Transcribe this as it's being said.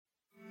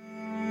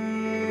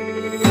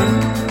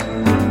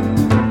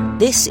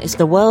This is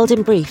The World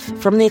in Brief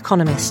from The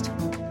Economist.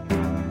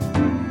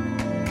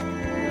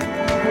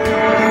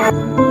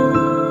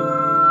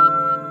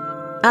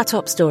 Our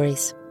top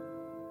stories.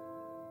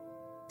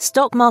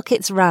 Stock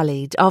markets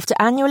rallied after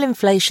annual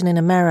inflation in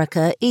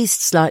America eased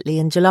slightly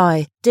in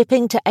July,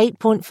 dipping to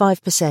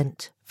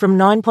 8.5% from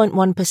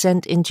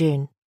 9.1% in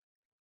June.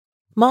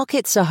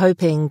 Markets are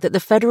hoping that the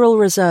Federal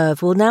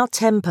Reserve will now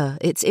temper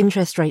its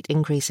interest rate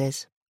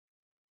increases.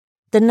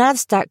 The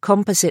Nasdaq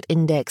Composite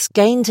Index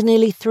gained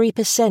nearly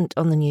 3%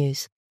 on the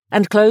news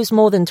and closed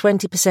more than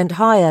 20%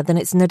 higher than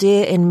its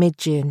nadir in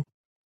mid-June.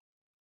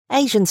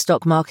 Asian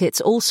stock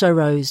markets also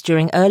rose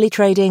during early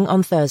trading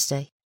on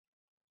Thursday.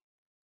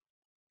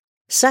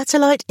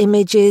 Satellite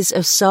images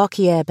of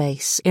Saki Air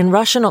Base in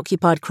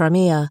Russian-occupied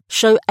Crimea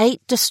show 8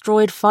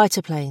 destroyed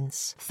fighter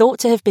planes, thought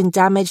to have been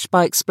damaged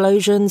by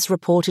explosions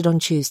reported on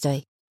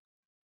Tuesday.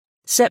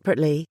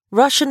 Separately,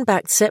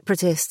 Russian-backed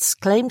separatists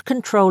claimed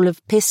control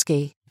of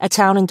Pisky, a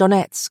town in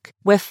Donetsk,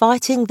 where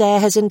fighting there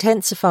has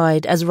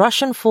intensified as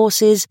Russian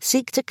forces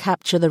seek to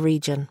capture the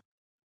region.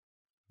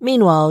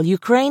 Meanwhile,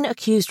 Ukraine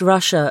accused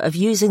Russia of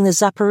using the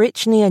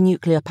Zaporizhzhia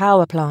nuclear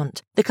power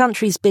plant, the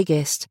country's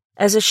biggest,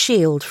 as a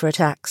shield for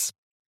attacks.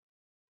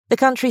 The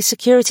country's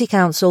Security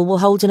Council will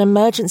hold an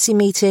emergency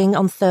meeting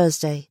on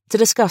Thursday to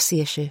discuss the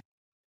issue.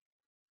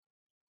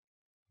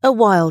 A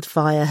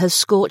wildfire has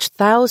scorched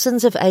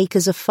thousands of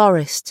acres of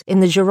forest in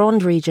the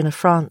Gironde region of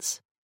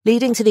France,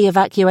 leading to the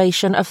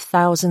evacuation of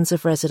thousands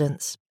of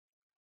residents.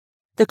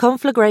 The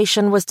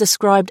conflagration was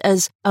described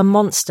as a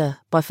monster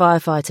by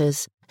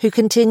firefighters, who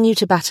continue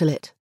to battle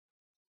it.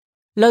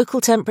 Local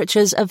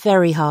temperatures are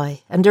very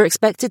high and are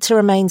expected to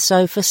remain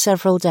so for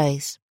several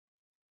days.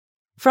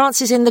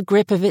 France is in the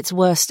grip of its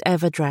worst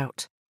ever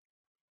drought.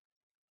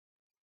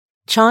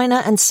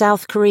 China and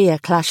South Korea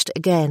clashed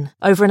again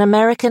over an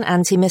American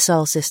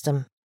anti-missile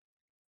system.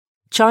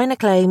 China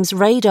claims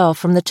radar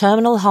from the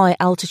Terminal High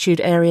Altitude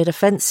Area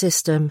Defense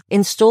System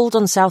installed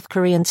on South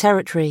Korean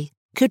territory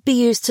could be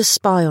used to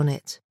spy on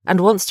it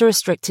and wants to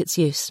restrict its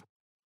use.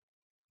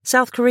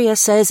 South Korea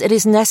says it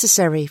is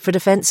necessary for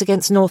defense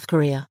against North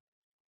Korea.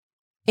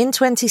 In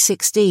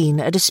 2016,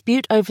 a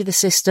dispute over the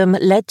system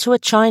led to a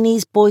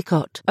Chinese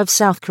boycott of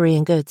South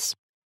Korean goods.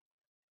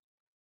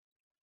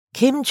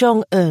 Kim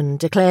Jong-un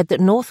declared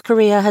that North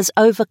Korea has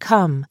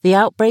overcome the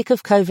outbreak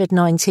of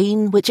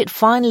COVID-19, which it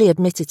finally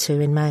admitted to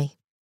in May.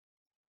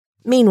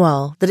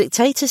 Meanwhile, the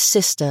dictator's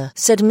sister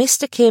said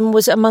Mr. Kim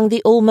was among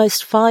the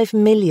almost 5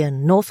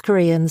 million North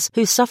Koreans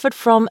who suffered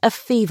from a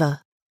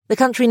fever. The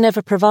country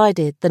never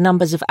provided the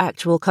numbers of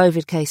actual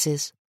COVID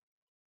cases.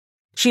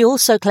 She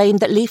also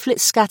claimed that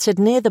leaflets scattered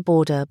near the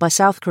border by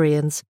South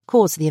Koreans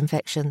caused the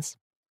infections.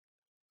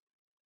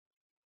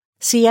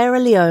 Sierra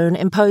Leone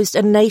imposed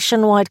a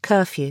nationwide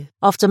curfew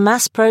after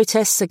mass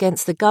protests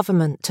against the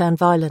government turned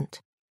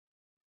violent.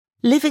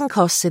 Living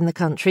costs in the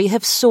country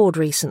have soared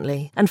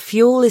recently, and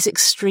fuel is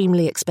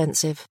extremely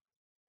expensive.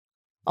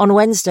 On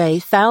Wednesday,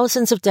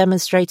 thousands of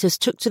demonstrators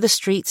took to the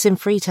streets in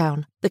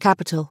Freetown, the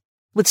capital,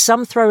 with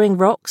some throwing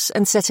rocks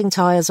and setting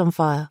tyres on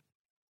fire.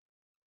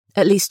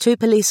 At least 2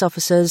 police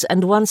officers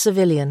and 1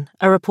 civilian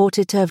are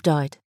reported to have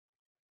died.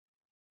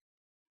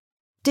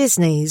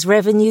 Disney's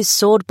revenues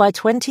soared by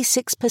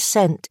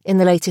 26% in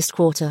the latest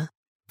quarter,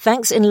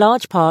 thanks in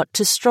large part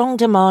to strong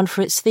demand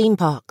for its theme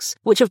parks,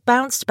 which have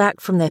bounced back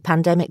from their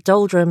pandemic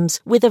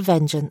doldrums with a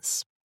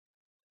vengeance.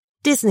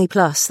 Disney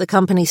Plus, the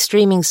company's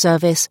streaming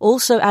service,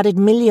 also added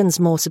millions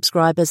more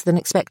subscribers than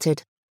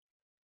expected.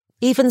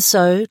 Even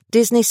so,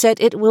 Disney said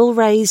it will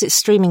raise its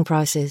streaming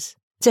prices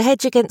to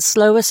hedge against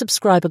slower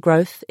subscriber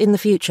growth in the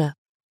future.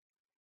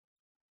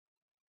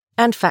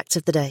 And fact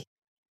of the day.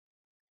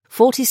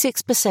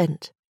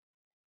 46%.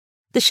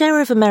 The share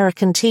of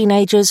American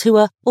teenagers who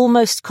are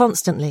almost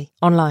constantly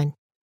online.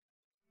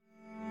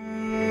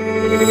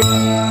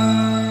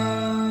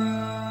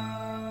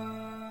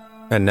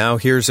 And now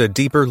here's a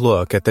deeper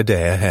look at the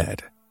day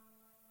ahead.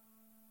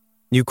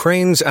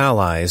 Ukraine's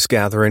allies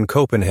gather in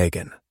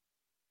Copenhagen.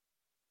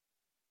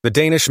 The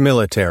Danish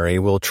military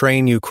will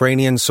train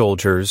Ukrainian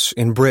soldiers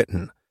in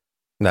Britain.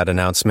 That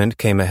announcement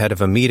came ahead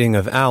of a meeting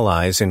of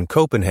allies in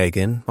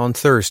Copenhagen on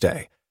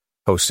Thursday,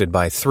 hosted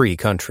by 3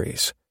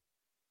 countries.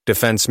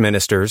 Defense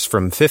ministers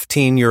from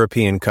 15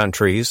 European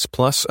countries,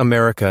 plus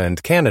America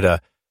and Canada,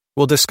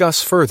 will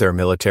discuss further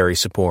military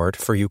support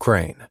for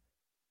Ukraine.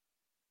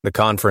 The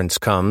conference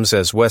comes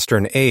as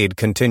Western aid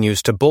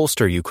continues to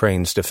bolster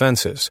Ukraine's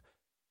defenses.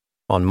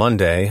 On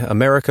Monday,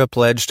 America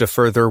pledged a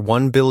further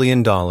 $1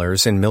 billion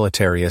in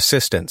military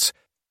assistance,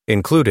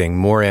 including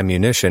more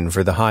ammunition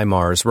for the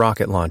HIMARS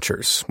rocket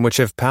launchers, which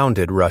have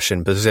pounded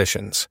Russian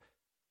positions.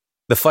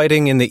 The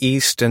fighting in the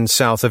east and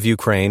south of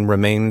Ukraine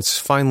remains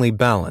finely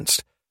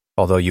balanced,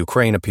 although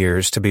Ukraine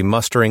appears to be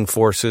mustering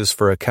forces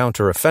for a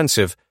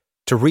counteroffensive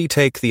to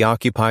retake the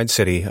occupied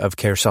city of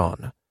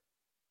Kherson.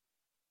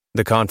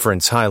 The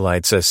conference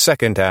highlights a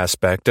second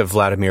aspect of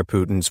Vladimir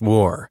Putin's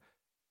war.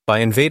 By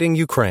invading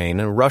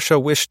Ukraine, Russia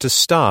wished to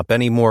stop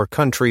any more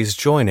countries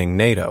joining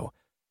NATO,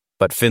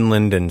 but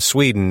Finland and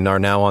Sweden are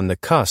now on the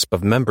cusp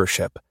of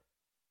membership.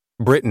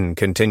 Britain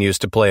continues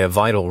to play a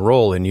vital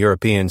role in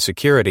European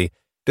security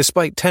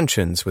despite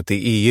tensions with the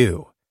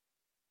EU.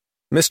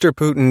 Mr.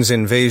 Putin's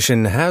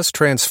invasion has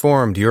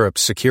transformed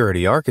Europe's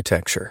security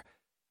architecture,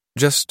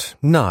 just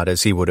not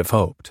as he would have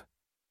hoped.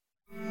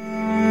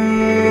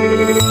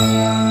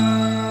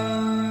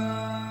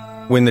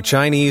 When the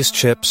Chinese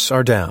chips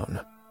are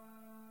down.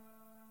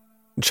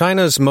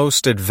 China's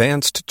most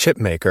advanced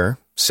chipmaker,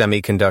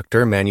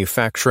 Semiconductor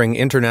Manufacturing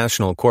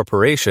International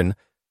Corporation,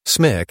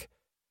 SMIC,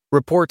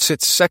 reports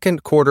its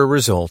second quarter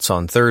results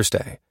on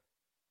Thursday.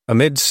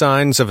 Amid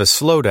signs of a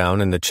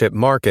slowdown in the chip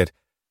market,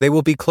 they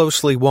will be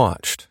closely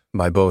watched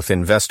by both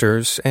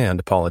investors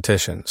and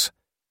politicians.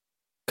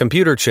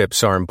 Computer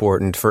chips are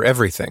important for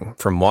everything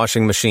from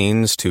washing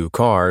machines to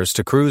cars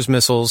to cruise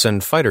missiles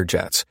and fighter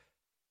jets.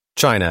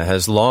 China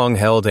has long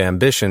held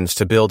ambitions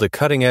to build a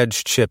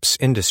cutting-edge chips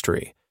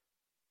industry.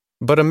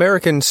 But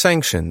American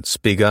sanctions,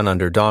 begun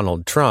under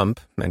Donald Trump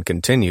and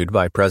continued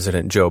by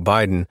President Joe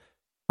Biden,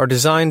 are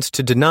designed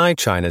to deny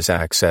China's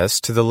access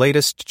to the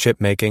latest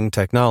chip-making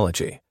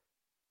technology.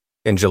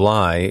 In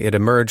July, it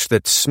emerged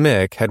that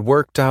SMIC had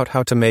worked out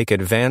how to make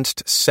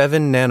advanced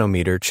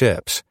 7-nanometer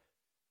chips.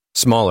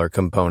 Smaller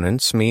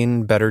components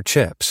mean better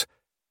chips,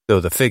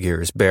 though the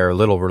figures bear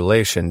little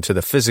relation to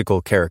the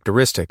physical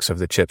characteristics of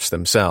the chips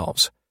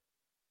themselves.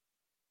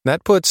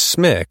 That puts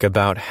SMIC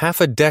about half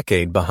a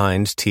decade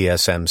behind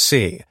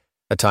TSMC,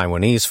 a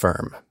Taiwanese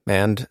firm,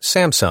 and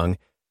Samsung,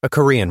 a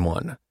Korean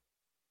one.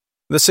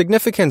 The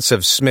significance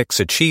of SMIC's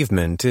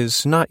achievement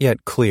is not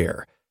yet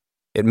clear.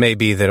 It may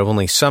be that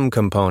only some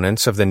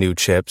components of the new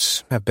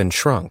chips have been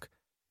shrunk.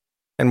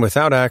 And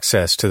without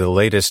access to the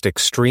latest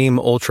extreme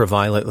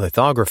ultraviolet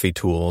lithography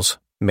tools,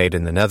 made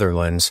in the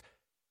Netherlands,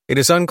 it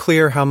is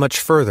unclear how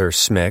much further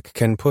SMIC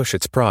can push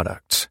its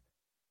products.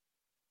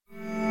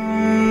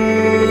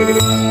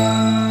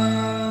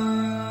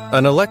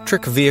 An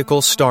electric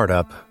vehicle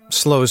startup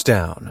slows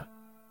down.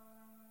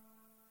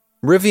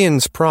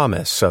 Rivian's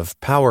promise of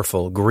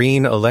powerful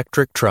green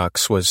electric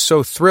trucks was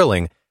so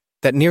thrilling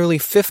that nearly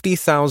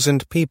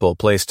 50,000 people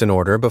placed an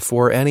order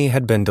before any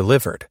had been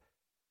delivered.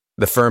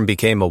 The firm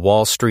became a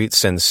Wall Street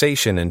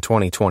sensation in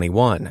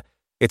 2021.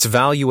 Its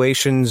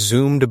valuation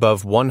zoomed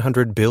above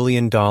 $100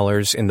 billion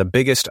in the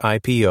biggest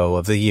IPO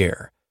of the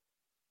year.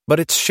 But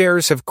its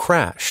shares have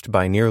crashed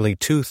by nearly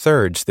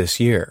 2/3 this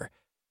year,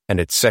 and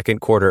its second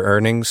quarter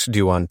earnings,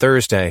 due on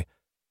Thursday,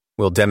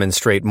 will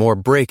demonstrate more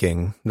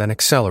braking than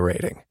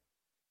accelerating.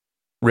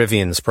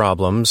 Rivian's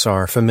problems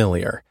are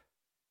familiar.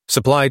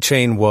 Supply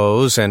chain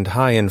woes and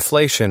high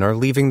inflation are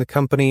leaving the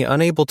company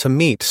unable to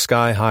meet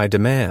sky-high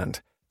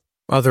demand.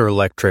 Other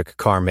electric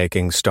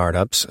car-making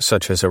startups,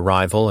 such as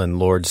Arrival and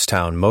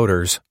Lordstown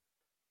Motors,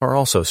 are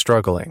also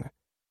struggling.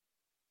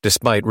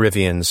 Despite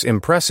Rivian's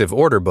impressive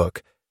order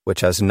book,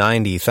 which has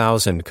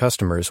 90,000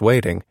 customers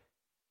waiting,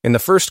 in the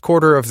first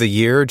quarter of the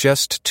year,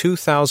 just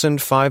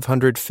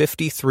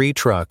 2,553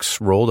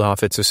 trucks rolled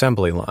off its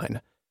assembly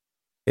line.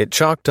 It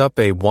chalked up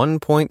a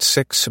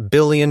 $1.6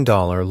 billion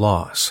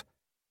loss.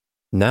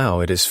 Now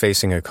it is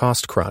facing a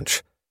cost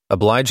crunch,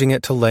 obliging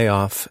it to lay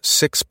off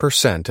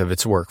 6% of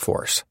its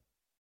workforce.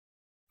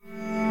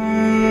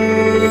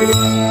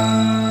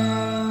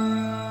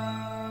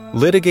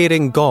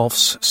 Litigating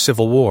golf's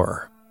civil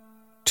war.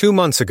 2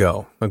 months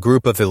ago, a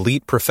group of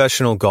elite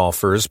professional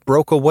golfers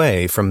broke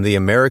away from the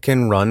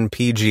American-run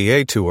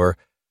PGA Tour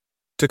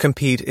to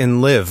compete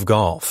in LIV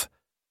Golf,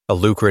 a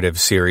lucrative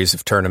series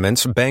of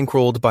tournaments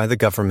bankrolled by the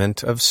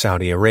government of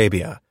Saudi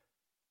Arabia.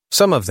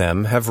 Some of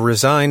them have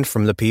resigned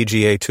from the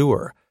PGA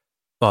Tour.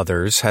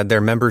 Others had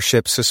their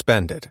membership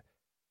suspended.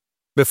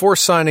 Before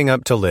signing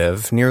up to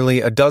LIV,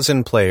 nearly a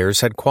dozen players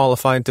had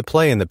qualified to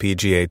play in the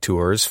PGA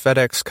Tour's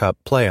FedEx Cup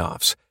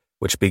playoffs,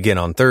 which begin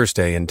on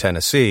Thursday in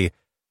Tennessee,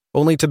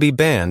 only to be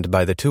banned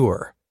by the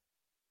tour.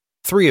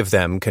 3 of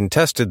them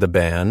contested the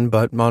ban,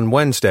 but on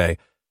Wednesday,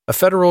 a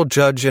federal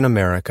judge in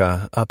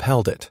America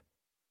upheld it.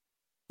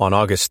 On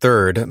August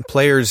 3rd,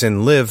 players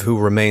in LIV who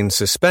remained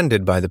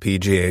suspended by the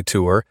PGA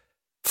Tour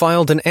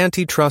filed an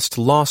antitrust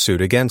lawsuit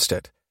against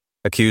it,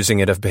 accusing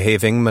it of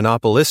behaving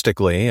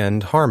monopolistically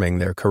and harming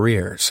their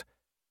careers.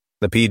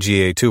 The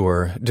PGA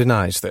Tour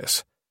denies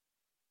this.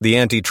 The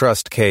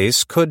antitrust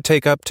case could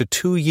take up to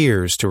 2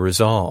 years to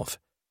resolve.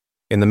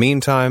 In the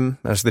meantime,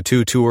 as the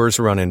 2 tours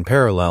run in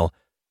parallel,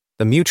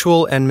 the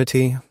mutual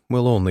enmity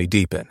will only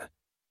deepen.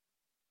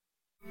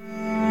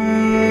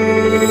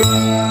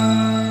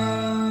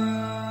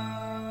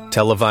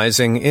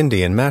 Televising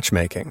Indian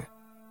matchmaking.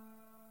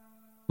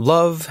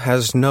 Love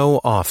has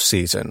no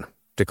off-season,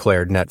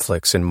 declared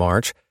Netflix in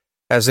March,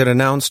 as it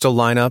announced a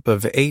lineup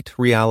of 8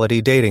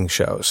 reality dating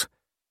shows.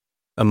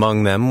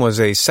 Among them was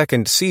a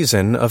second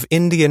season of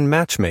Indian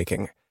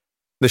matchmaking.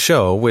 The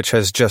show, which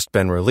has just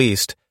been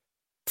released,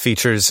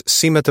 features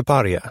Seema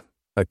Taparia,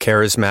 a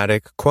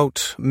charismatic,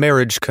 quote,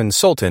 marriage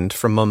consultant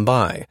from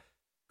Mumbai,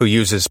 who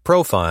uses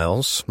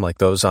profiles, like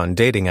those on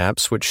dating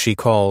apps which she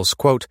calls,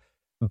 quote,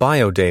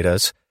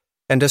 biodatas,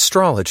 and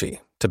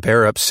astrology to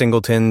pair up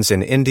singletons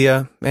in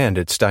India and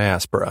its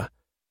diaspora.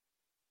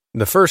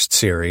 The first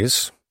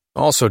series,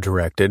 also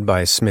directed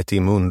by Smriti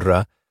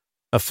Mundhra,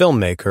 a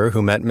filmmaker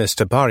who met Miss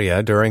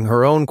Taparia during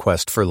her own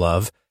quest for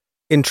love,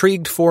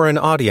 intrigued foreign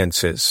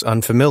audiences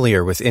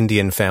unfamiliar with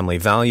Indian family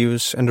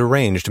values and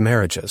arranged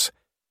marriages.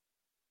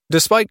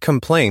 Despite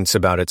complaints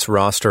about its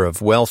roster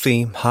of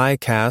wealthy,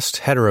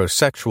 high-caste,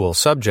 heterosexual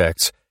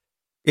subjects,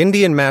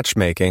 Indian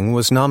Matchmaking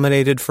was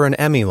nominated for an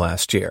Emmy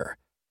last year.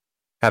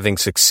 Having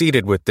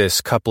succeeded with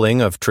this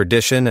coupling of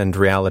tradition and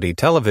reality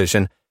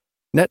television,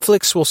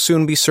 Netflix will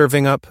soon be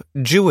serving up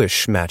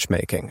Jewish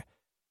Matchmaking,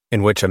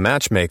 in which a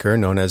matchmaker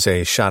known as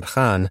a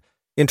shadchan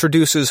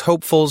introduces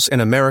hopefuls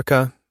in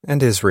America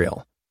and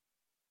Israel.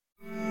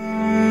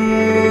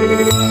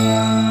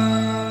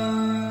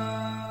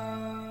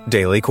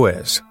 Daily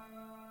Quiz.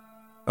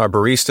 Our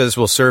baristas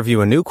will serve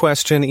you a new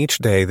question each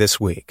day this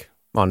week.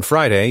 On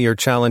Friday, your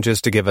challenge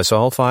is to give us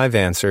all 5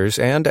 answers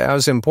and,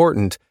 as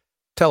important,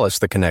 tell us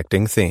the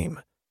connecting theme.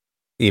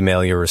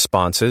 Email your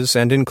responses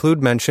and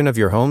include mention of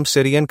your home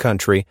city and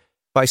country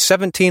by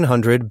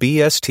 1700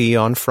 BST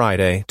on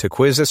Friday to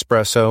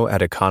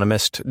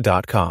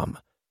quizespresso@economist.com.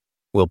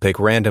 We'll pick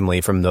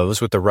randomly from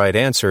those with the right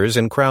answers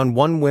and crown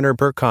one winner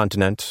per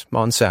continent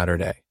on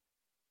Saturday.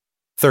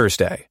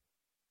 Thursday.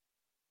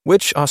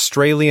 Which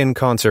Australian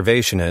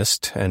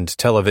conservationist and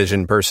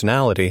television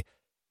personality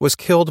was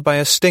killed by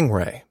a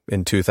stingray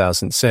in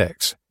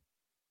 2006?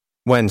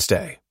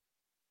 Wednesday.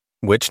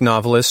 Which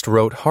novelist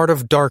wrote Heart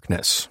of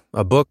Darkness,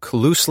 a book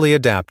loosely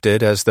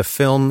adapted as the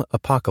film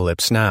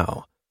Apocalypse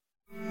Now?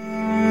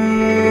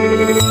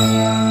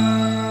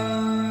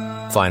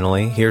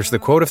 Finally, here's the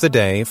quote of the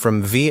day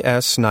from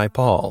V.S.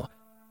 Naipaul,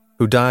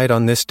 who died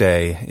on this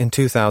day in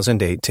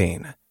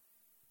 2018.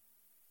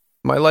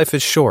 My life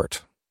is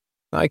short.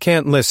 I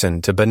can't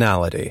listen to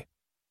banality.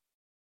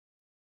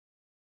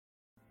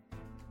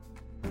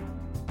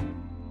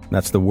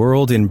 That's the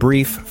world in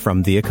brief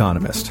from The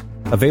Economist,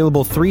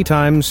 available 3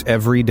 times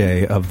every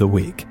day of the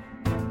week.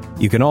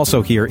 You can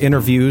also hear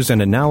interviews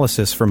and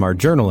analysis from our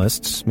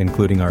journalists,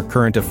 including our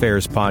current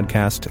affairs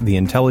podcast, The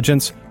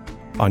Intelligence,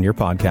 on your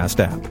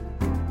podcast app.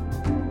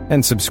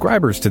 And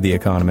subscribers to The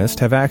Economist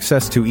have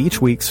access to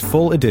each week's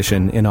full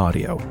edition in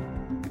audio.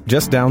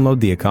 Just download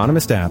the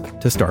Economist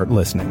app to start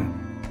listening.